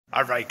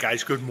All right,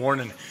 guys. Good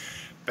morning.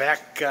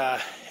 Back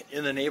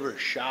in the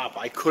neighbor's shop,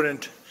 I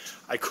couldn't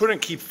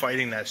keep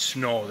fighting that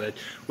snow. That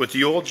with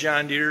the old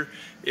John Deere,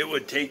 it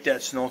would take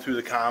that snow through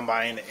the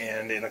combine,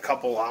 and in a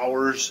couple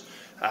hours,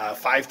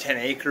 5-10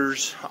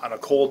 acres on a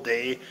cold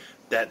day,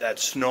 that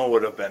snow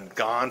would have been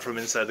gone from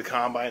inside the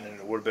combine, and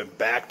it would have been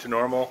back to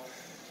normal.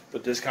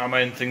 But this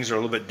combine, things are a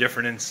little bit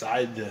different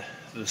inside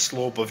the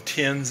slope of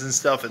tins and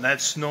stuff, and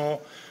that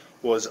snow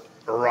was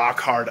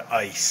rock hard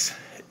ice.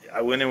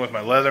 I went in with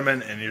my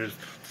Leatherman and it was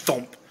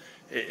thump.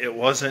 It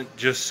wasn't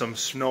just some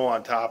snow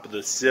on top of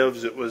the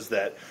sieves. It was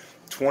that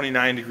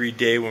 29-degree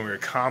day when we were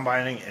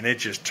combining, and it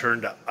just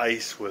turned to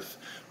ice with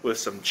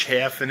some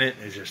chaff in it.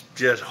 It's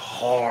just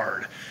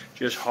hard,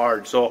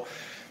 So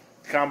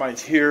the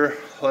combine's here.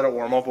 Let it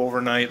warm up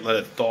overnight. Let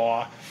it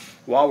thaw.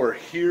 While we're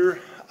here,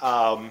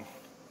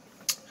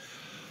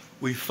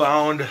 we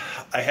found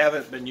I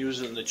haven't been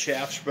using the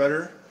chaff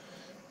spreader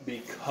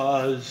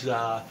because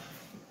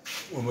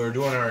when we were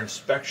doing our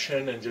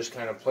inspection and just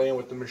kind of playing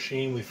with the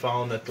machine, we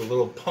found that the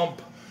little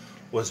pump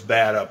was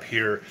bad up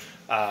here.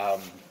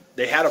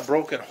 They had a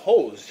broken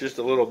hose, just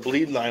a little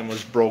bleed line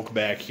was broke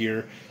back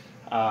here.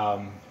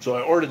 So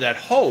I ordered that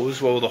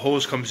hose. Well, the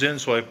hose comes in,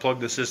 so I plug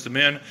the system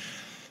in,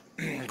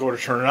 go to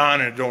turn it on,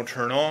 and it don't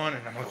turn on,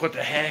 and I'm like, what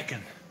the heck?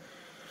 And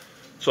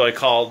so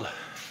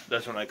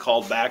that's when I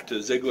called back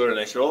to Ziegler, and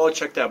I said, oh,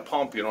 check that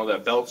pump, you know,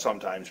 that belt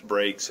sometimes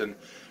breaks. And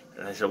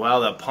I said, well,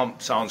 that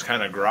pump sounds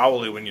kind of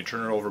growly when you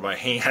turn it over by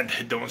hand.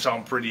 It don't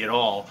sound pretty at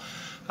all.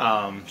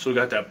 So we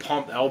got that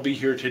pump. That'll be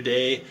here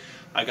today.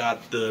 I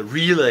got the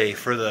relay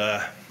for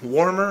the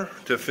warmer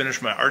to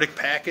finish my Arctic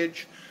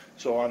package.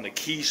 So on the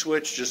key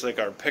switch, just like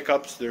our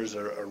pickups, there's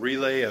a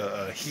relay,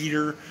 a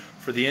heater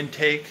for the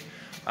intake.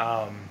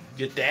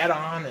 Get that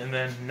on, and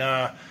then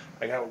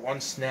I got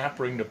one snap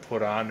ring to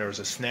put on. There was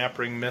a snap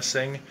ring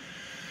missing.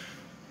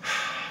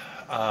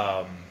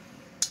 Other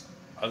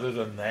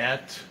than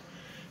that,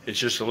 it's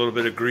just a little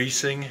bit of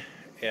greasing,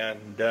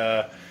 and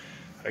I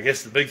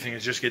guess the big thing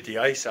is just get the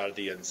ice out of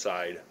the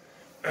inside.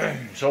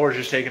 So we're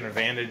just taking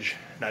advantage,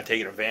 not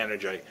taking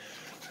advantage, I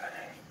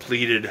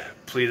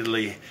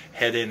pleadedly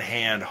head in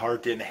hand,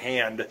 heart in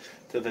hand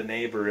to the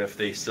neighbor if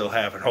they still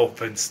have an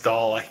open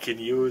stall I can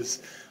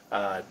use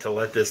to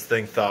let this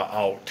thing thaw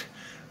out.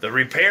 The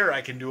repair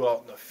I can do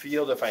out in the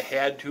field if I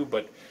had to,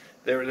 but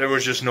there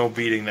was just no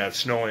beating that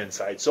snow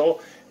inside.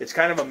 So it's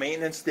kind of a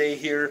maintenance day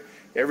here.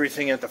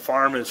 Everything at the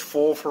farm is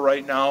full for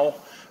right now.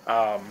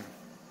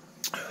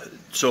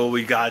 So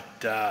we got,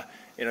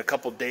 in a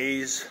couple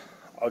days,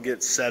 I'll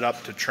get set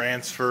up to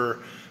transfer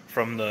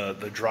from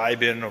the dry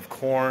bin of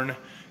corn,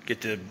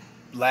 get the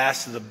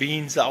last of the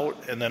beans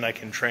out, and then I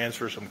can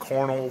transfer some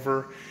corn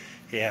over.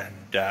 And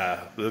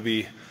there'll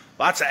be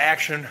lots of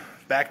action.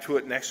 Back to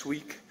it next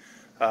week,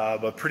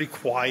 but pretty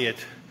quiet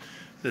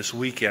this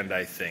weekend,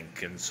 I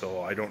think. And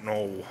so I don't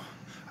know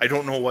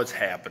what's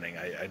happening.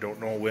 I don't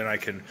know when I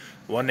can.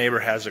 One neighbor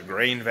has a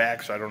grain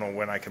vac, so I don't know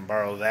when I can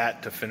borrow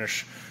that to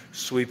finish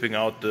sweeping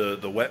out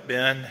the wet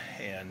bin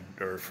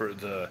or for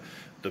the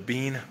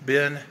bean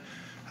bin.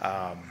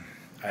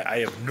 I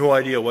have no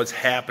idea what's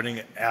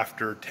happening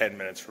after 10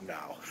 minutes from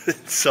now.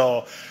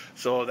 so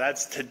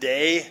that's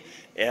today,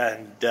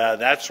 and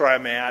that's where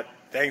I'm at.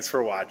 Thanks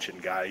for watching,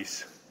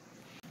 guys.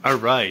 All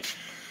right.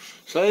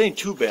 So that ain't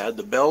too bad.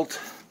 The belt.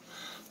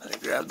 I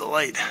grabbed the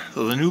light.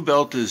 So the new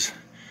belt is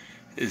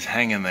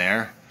hanging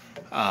there.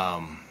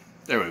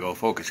 There we go,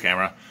 focus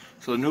camera.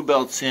 So the new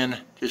belt's in.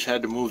 Just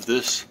had to move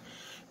this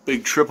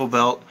big triple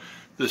belt.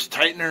 This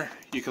tightener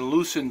you can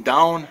loosen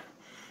down,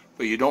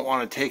 but you don't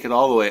want to take it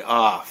all the way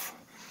off.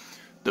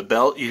 The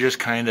belt, you just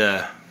kind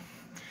of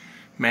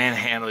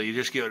manhandle. You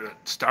just get it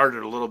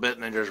started a little bit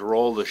and then just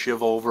roll the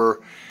shiv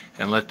over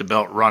and let the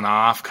belt run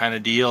off, kind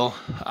of deal.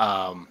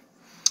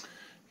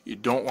 You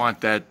don't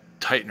want that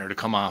tightener to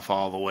come off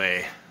all the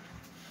way.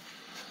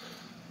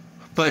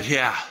 But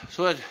yeah,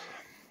 so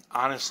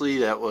honestly,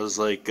 that was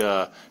like,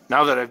 now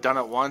that I've done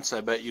it once, I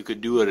bet you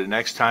could do it the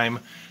next time.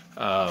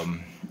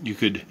 You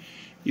could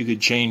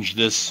change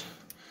this,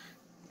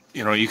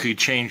 you could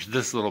change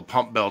this little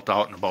pump belt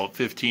out in about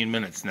 15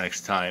 minutes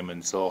next time.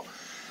 And so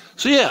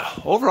yeah,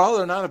 overall,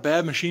 they're not a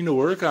bad machine to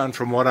work on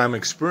from what I'm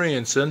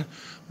experiencing.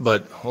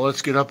 But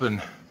let's get up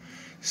and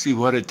see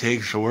what it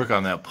takes to work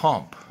on that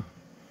pump.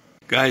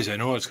 Guys, I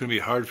know it's going to be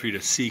hard for you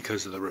to see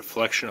because of the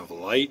reflection of the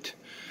light.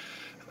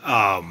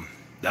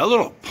 That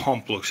little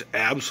pump looks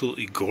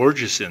absolutely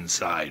gorgeous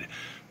inside.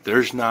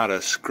 There's not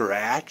a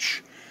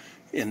scratch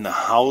in the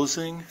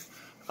housing.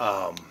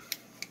 So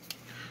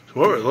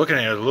what we're looking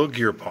at is a little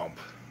gear pump.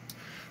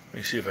 Let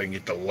me see if I can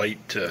get the light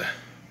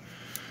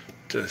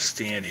to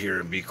stand here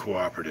and be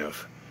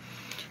cooperative.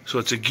 So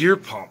it's a gear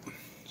pump.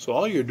 So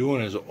all you're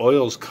doing is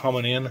oil's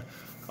coming in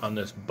on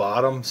this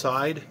bottom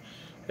side.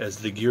 As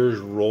the gears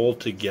roll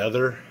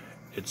together,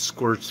 it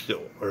squirts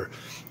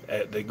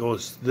it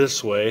goes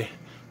this way.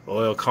 The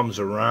oil comes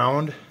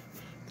around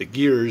the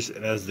gears,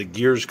 and as the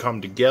gears come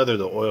together,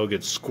 the oil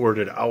gets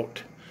squirted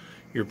out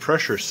your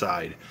pressure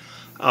side.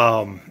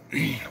 When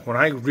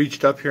I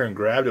reached up here and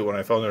grabbed it when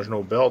I found there's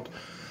no belt,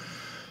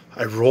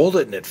 I rolled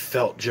it and it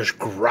felt just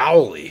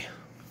growly,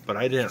 but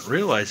I didn't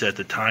realize at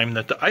the time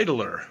that the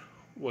idler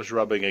was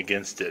rubbing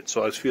against it.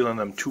 So I was feeling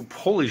them two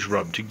pulleys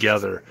rub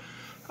together.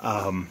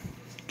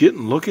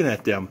 Looking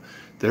at them,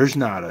 there's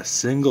not a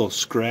single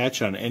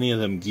scratch on any of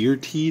them gear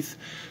teeth.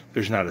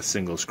 There's not a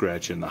single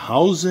scratch in the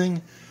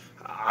housing.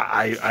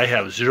 I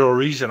have zero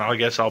reason. I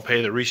guess I'll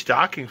pay the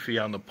restocking fee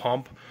on the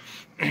pump,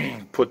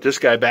 put this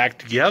guy back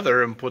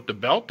together and put the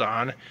belt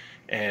on,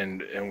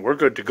 and we're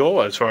good to go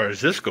as far as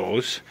this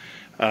goes.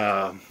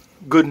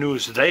 Good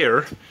news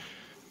there.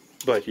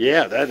 But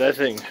yeah, that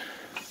thing,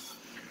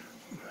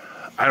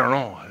 I don't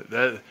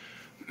know.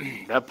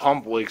 That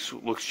pump looks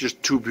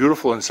just too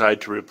beautiful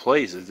inside to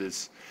replace.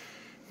 It's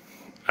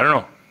I don't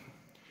know.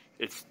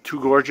 It's too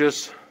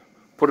gorgeous.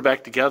 Put it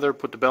back together,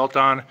 put the belt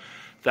on.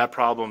 That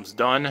problem's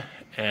done,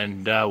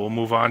 and we'll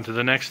move on to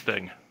the next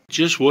thing.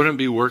 Just wouldn't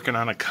be working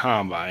on a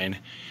combine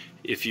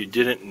if you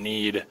didn't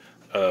need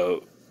a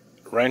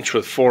wrench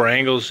with 4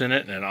 angles in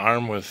it and an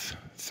arm with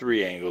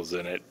 3 angles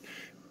in it.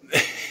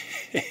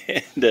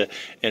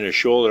 and a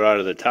shoulder out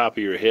of the top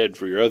of your head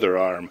for your other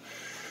arm.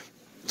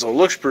 So it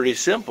looks pretty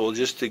simple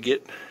just to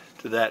get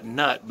to that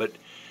nut, but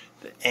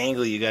the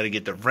angle you got to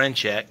get the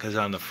wrench at, because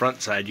on the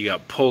front side you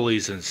got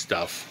pulleys and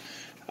stuff.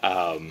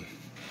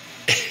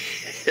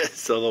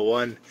 So the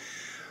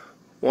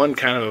one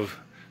kind of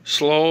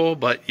slow,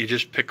 but you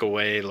just pick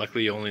away.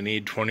 Luckily you only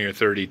need 20 or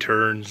 30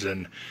 turns,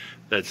 and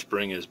that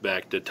spring is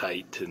back to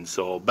tight. And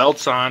so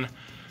belts on.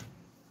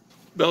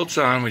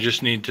 We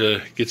just need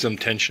to get some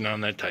tension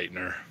on that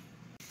tightener.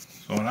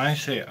 So when I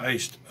say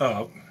iced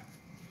up,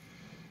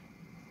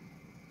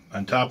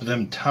 on top of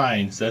them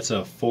tines, that's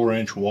a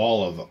 4-inch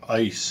wall of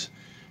ice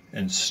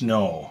and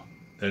snow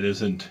that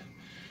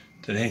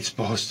ain't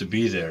supposed to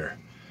be there.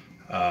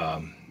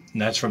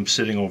 And that's from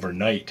sitting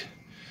overnight.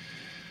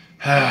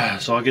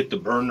 So I'll get the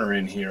burner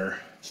in here.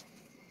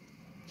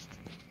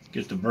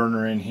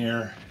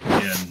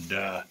 And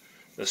the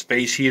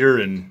space heater,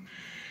 and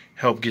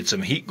help get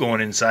some heat going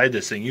inside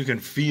this thing. You can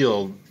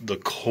feel the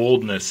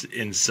coldness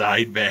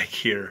inside back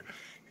here.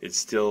 It's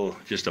still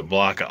just a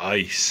block of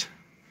ice.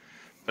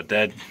 But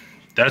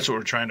that's what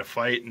we're trying to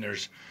fight, and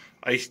there's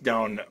ice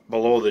down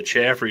below the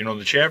chaffer. You know,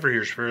 the chaffer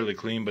here is fairly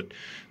clean, but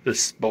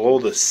this below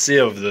the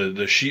sieve,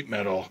 the sheet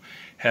metal,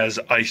 has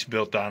ice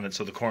built on it,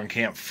 so the corn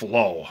can't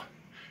flow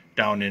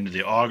down into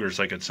the augers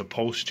like it's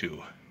supposed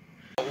to.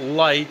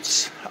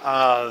 Lights,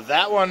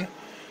 that one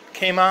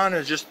came on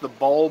as just the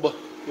bulb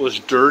was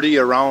dirty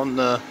around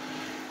the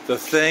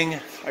thing.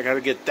 I got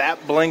to get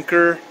that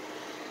blinker,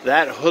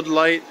 that hood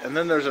light, and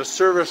then there's a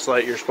service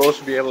light. You're supposed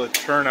to be able to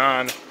turn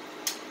on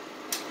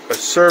a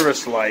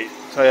service light,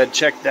 so I had to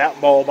check that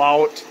bulb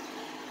out.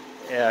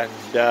 And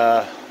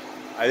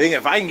I think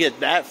if I can get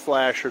that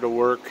flasher to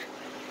work,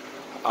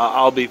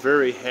 I'll be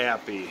very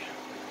happy.